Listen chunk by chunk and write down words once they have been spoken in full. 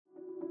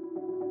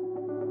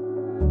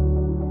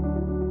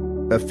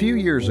A few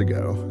years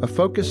ago, a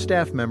Focus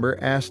staff member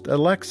asked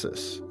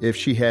Alexis if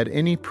she had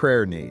any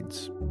prayer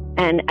needs.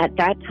 And at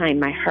that time,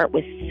 my heart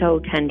was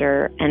so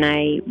tender, and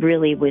I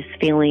really was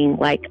feeling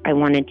like I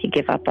wanted to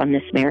give up on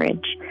this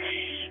marriage.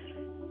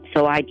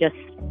 So I just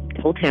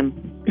told him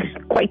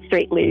quite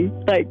straightly,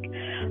 like,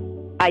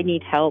 I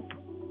need help.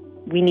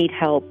 We need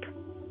help.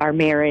 Our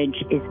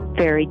marriage is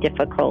very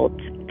difficult,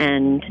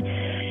 and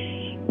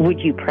would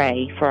you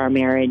pray for our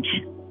marriage?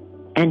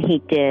 And he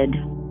did.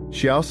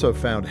 She also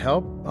found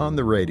help on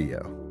the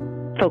radio.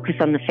 Focus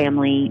on the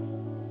Family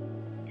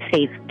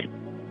saved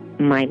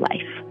my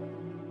life.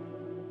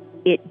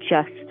 It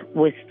just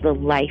was the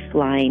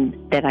lifeline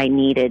that I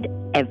needed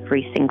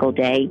every single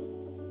day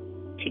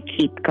to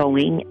keep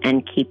going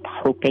and keep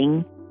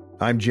hoping.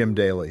 I'm Jim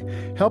Daly.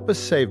 Help us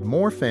save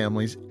more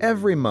families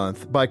every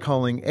month by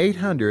calling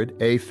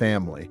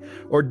 800-A-FAMILY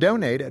or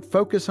donate at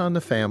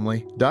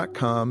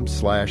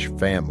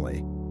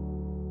focusonthefamily.com/family.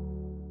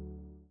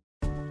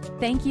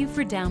 Thank you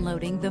for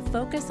downloading the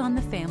Focus on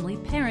the Family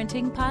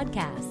Parenting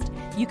Podcast.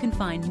 You can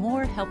find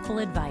more helpful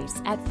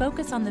advice at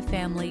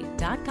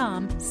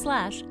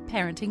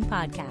focusonthefamily.com/parenting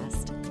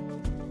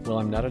podcast. Well,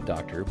 I'm not a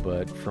doctor,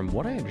 but from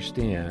what I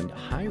understand,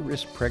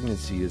 high-risk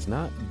pregnancy is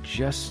not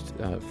just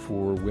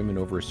for women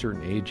over a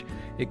certain age.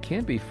 It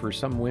can be for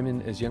some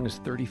women as young as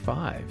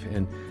 35,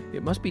 and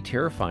it must be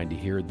terrifying to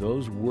hear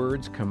those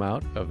words come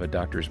out of a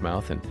doctor's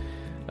mouth and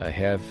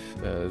have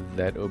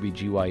that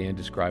OBGYN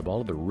describe all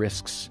of the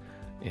risks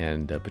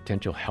and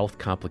potential health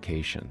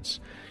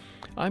complications.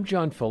 I'm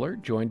John Fuller,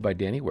 joined by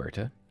Danny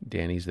Huerta.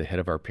 Danny's the head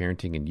of our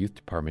parenting and youth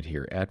department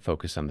here at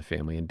Focus on the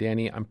Family. And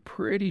Danny, I'm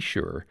pretty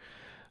sure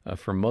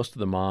from most of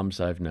the moms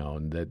I've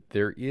known that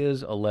there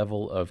is a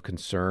level of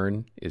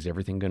concern. Is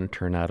everything going to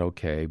turn out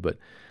okay? But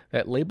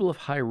that label of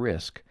high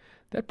risk,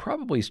 that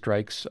probably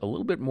strikes a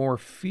little bit more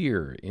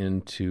fear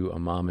into a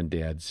mom and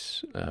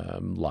dad's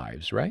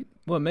lives, right?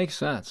 Well, it makes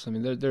sense. I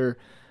mean, there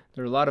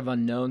are a lot of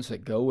unknowns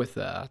that go with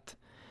that.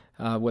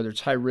 Whether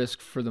it's high risk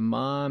for the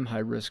mom, high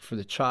risk for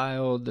the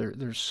child,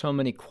 there's so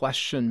many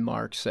question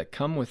marks that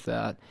come with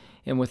that.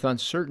 And with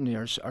uncertainty,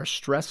 our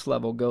stress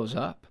level goes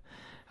up.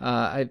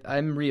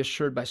 I'm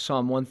reassured by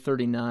Psalm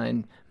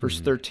 139, verse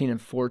 13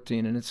 and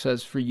 14, and it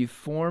says, "For you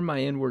formed my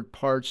inward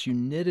parts, you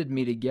knitted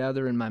me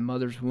together in my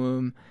mother's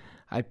womb.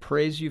 I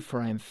praise you,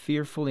 for I am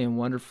fearfully and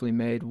wonderfully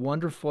made.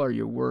 Wonderful are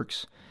your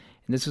works."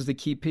 And this is the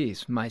key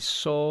piece. My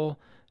soul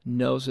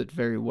knows it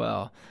very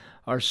well.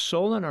 Our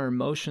soul and our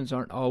emotions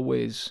aren't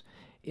always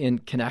in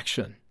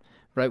connection,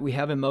 right? We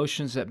have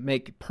emotions that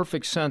make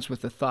perfect sense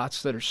with the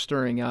thoughts that are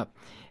stirring up.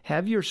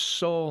 Have your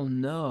soul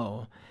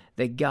know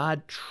that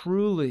God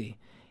truly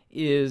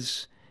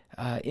is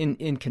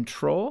in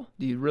control?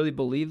 Do you really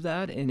believe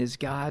that? And is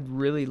God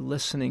really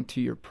listening to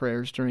your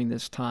prayers during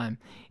this time?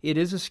 It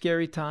is a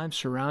scary time.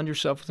 Surround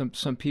yourself with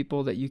some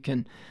people that you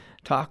can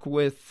talk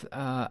with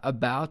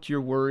about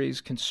your worries,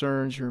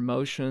 concerns, your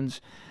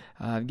emotions.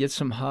 Get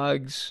some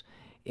hugs.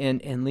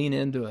 And lean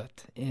into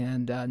it.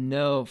 And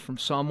know from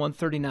Psalm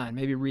 139,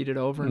 maybe read it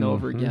over and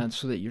over again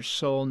so that your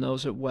soul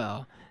knows it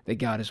well, that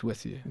God is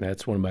with you.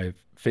 That's one of my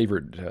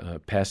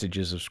favorite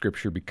passages of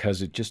Scripture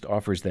because it just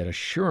offers that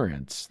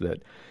assurance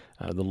that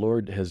the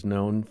Lord has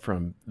known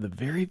from the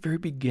very, very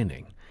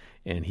beginning,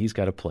 and He's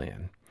got a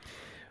plan.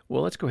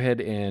 Well, let's go ahead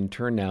and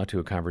turn now to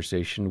a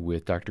conversation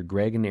with Dr.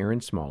 Greg and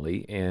Erin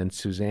Smalley and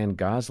Suzanne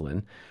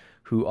Goslin,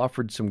 who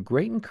offered some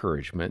great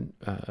encouragement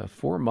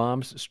for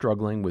moms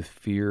struggling with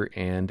fear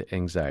and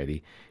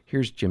anxiety.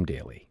 Here's Jim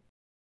Daly.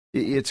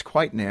 It's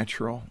quite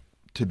natural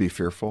to be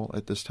fearful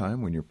at this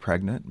time when you're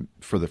pregnant,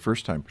 for the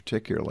first time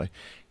particularly.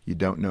 You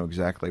don't know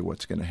exactly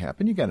what's going to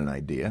happen. You got an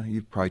idea.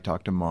 You've probably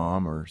talked to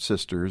mom or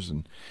sisters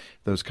and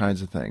those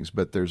kinds of things,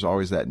 but there's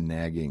always that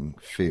nagging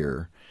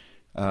fear.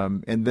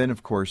 And then,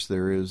 of course,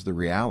 there is the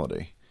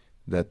reality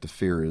that the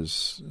fear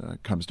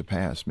comes to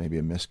pass, maybe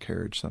a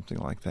miscarriage, something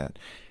like that.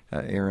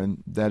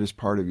 Erin, that is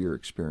part of your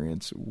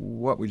experience.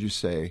 What would you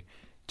say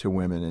to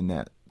women in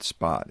that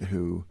spot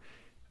who,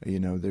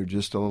 they're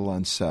just a little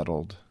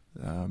unsettled,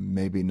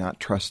 maybe not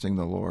trusting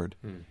the Lord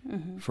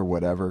for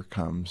whatever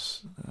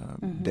comes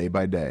day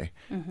by day?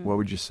 What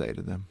would you say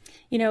to them?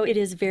 It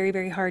is very,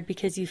 very hard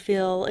because you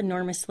feel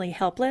enormously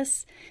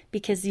helpless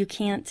because you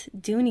can't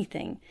do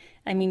anything.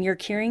 I mean, you're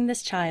carrying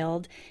this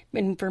child.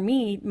 And for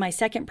me, my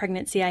second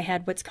pregnancy, I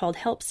had what's called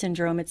HELP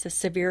syndrome. It's a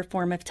severe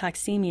form of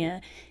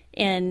toxemia.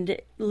 And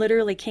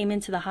literally came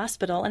into the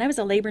hospital. And I was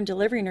a labor and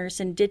delivery nurse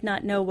and did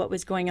not know what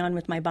was going on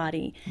with my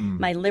body.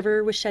 My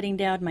liver was shutting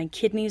down. My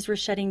kidneys were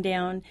shutting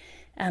down.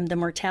 The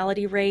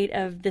mortality rate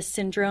of this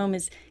syndrome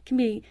can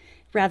be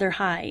rather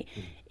high.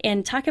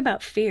 And talk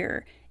about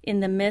fear in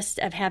the midst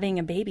of having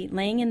a baby,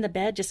 laying in the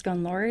bed, just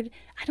going, Lord,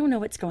 I don't know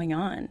what's going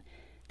on.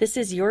 This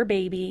is your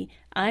baby.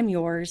 I'm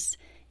yours.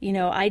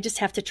 I just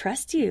have to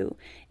trust you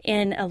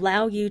and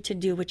allow you to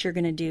do what you're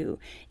going to do.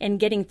 And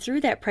getting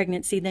through that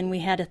pregnancy, then we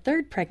had a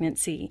third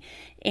pregnancy.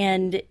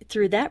 And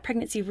through that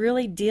pregnancy,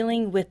 really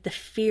dealing with the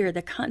fear,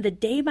 the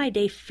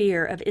day-by-day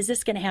fear of, is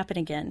this going to happen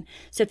again?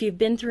 So if you've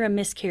been through a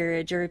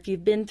miscarriage, or if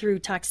you've been through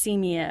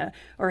toxemia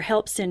or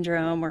HELLP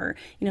syndrome, or,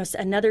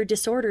 another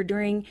disorder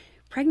during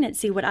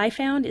pregnancy, what I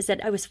found is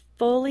that I was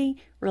fully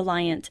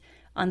reliant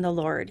on the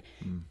Lord.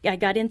 I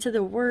got into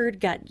the Word,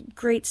 got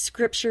great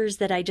scriptures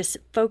that I just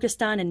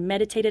focused on and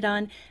meditated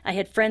on. I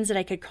had friends that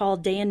I could call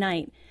day and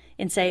night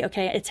and say,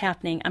 okay, it's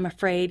happening. I'm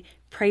afraid.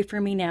 Pray for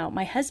me now.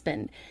 My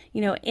husband,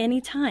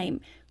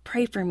 anytime,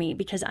 pray for me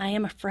because I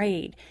am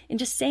afraid. And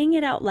just saying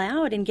it out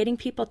loud and getting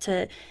people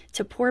to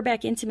pour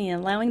back into me and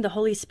allowing the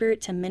Holy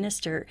Spirit to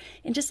minister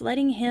and just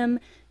letting Him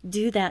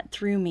do that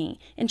through me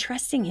and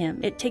trusting Him.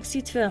 It takes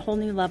you to a whole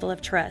new level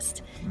of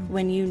trust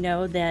when you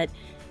know that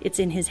it's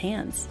in His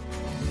hands.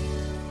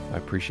 I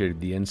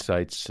appreciated the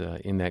insights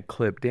in that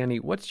clip.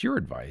 Danny, what's your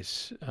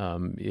advice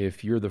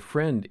if you're the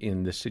friend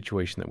in this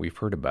situation that we've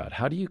heard about?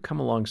 How do you come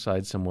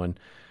alongside someone,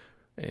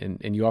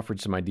 and you offered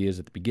some ideas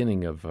at the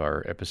beginning of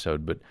our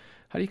episode, but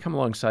how do you come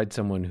alongside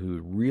someone who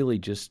really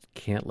just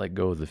can't let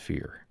go of the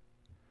fear?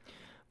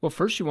 Well,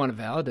 first you want to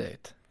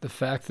validate the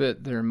fact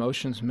that their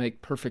emotions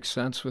make perfect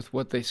sense with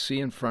what they see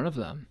in front of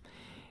them.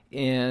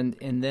 And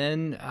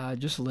then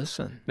just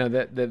listen. Now,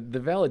 the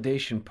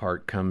validation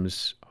part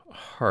comes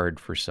hard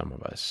for some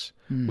of us.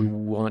 We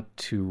want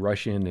to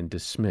rush in and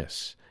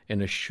dismiss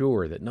and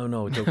assure that,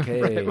 no, it's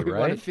okay, right? We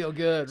want to feel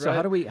good, so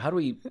right? how do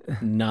we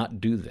not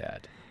do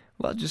that?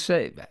 Well, just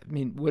say,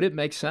 would it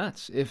make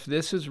sense? If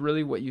this is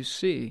really what you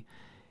see,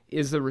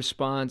 is the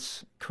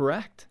response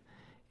correct?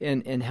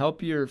 And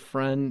help your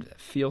friend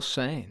feel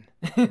sane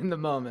in the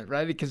moment,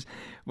 right? Because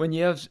when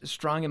you have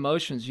strong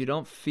emotions, you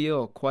don't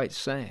feel quite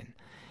sane.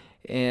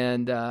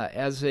 And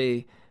as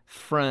a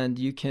friend,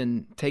 you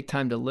can take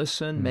time to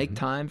listen, make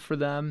time for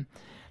them,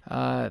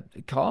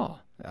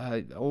 call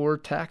or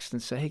text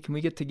and say, hey, can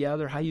we get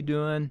together? How you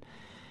doing?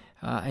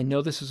 I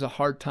know this is a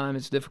hard time.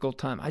 It's a difficult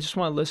time. I just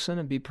want to listen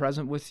and be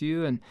present with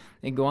you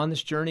and go on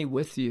this journey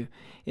with you.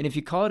 And if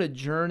you call it a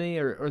journey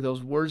or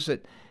those words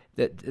that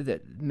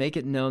make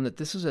it known that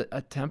this is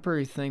a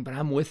temporary thing, but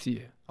I'm with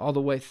you all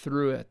the way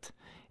through it,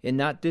 and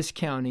not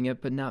discounting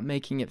it, but not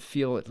making it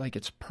feel like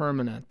it's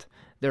permanent.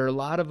 There are a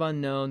lot of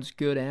unknowns,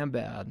 good and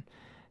bad,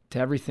 to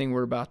everything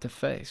we're about to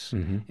face.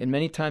 And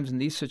many times in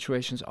these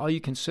situations, all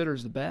you consider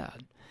is the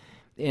bad.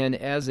 And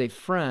as a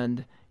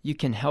friend, you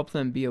can help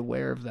them be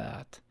aware of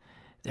that.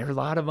 There are a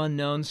lot of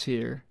unknowns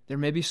here. There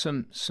may be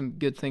some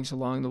good things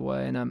along the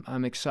way, and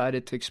I'm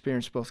excited to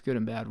experience both good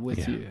and bad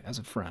with you as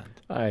a friend.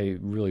 I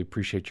really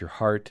appreciate your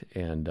heart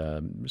and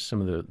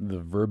some of the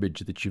verbiage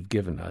that you've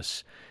given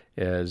us,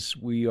 as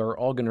we are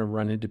all going to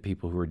run into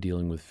people who are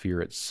dealing with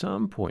fear at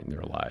some point in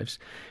their lives.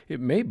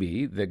 It may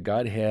be that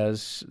God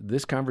has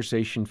this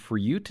conversation for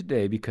you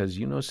today because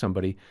you know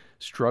somebody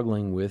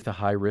struggling with a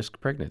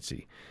high-risk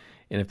pregnancy.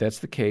 And if that's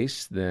the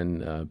case,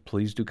 then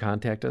please do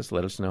contact us.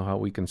 Let us know how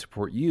we can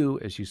support you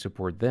as you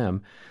support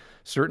them.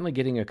 Certainly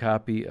getting a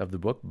copy of the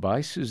book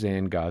by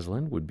Suzanne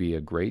Goslin would be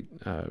a great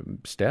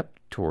step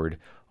toward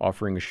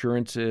offering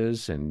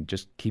assurances and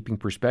just keeping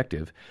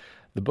perspective.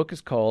 The book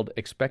is called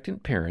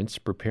Expectant Parents,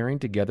 Preparing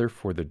Together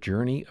for the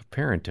Journey of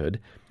Parenthood,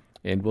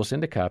 and we'll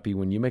send a copy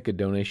when you make a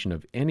donation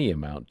of any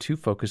amount to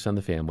Focus on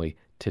the Family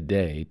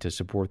today to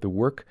support the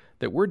work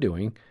that we're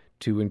doing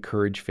to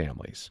encourage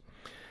families.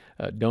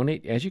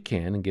 Donate as you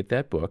can and get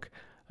that book.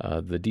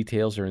 The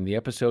details are in the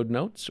episode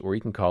notes, or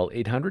you can call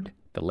 800,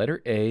 the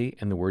letter A,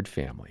 and the word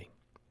family.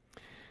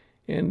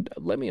 And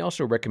let me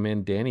also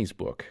recommend Danny's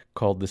book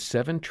called The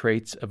 7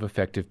 Traits of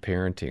Effective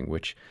Parenting,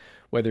 which,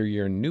 whether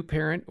you're a new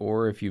parent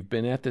or if you've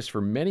been at this for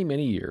many,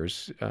 many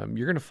years,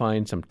 you're going to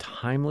find some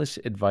timeless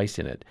advice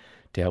in it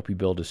to help you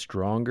build a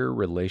stronger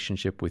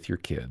relationship with your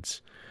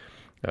kids.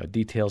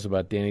 Details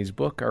about Danny's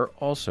book are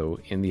also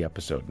in the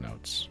episode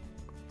notes.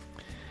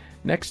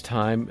 Next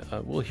time,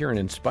 we'll hear an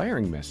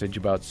inspiring message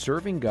about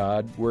serving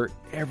God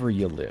wherever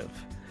you live.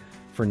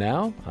 For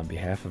now, on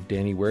behalf of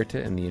Danny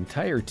Huerta and the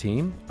entire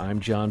team, I'm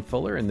John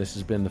Fuller, and this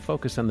has been the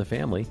Focus on the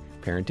Family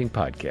Parenting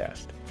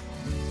Podcast.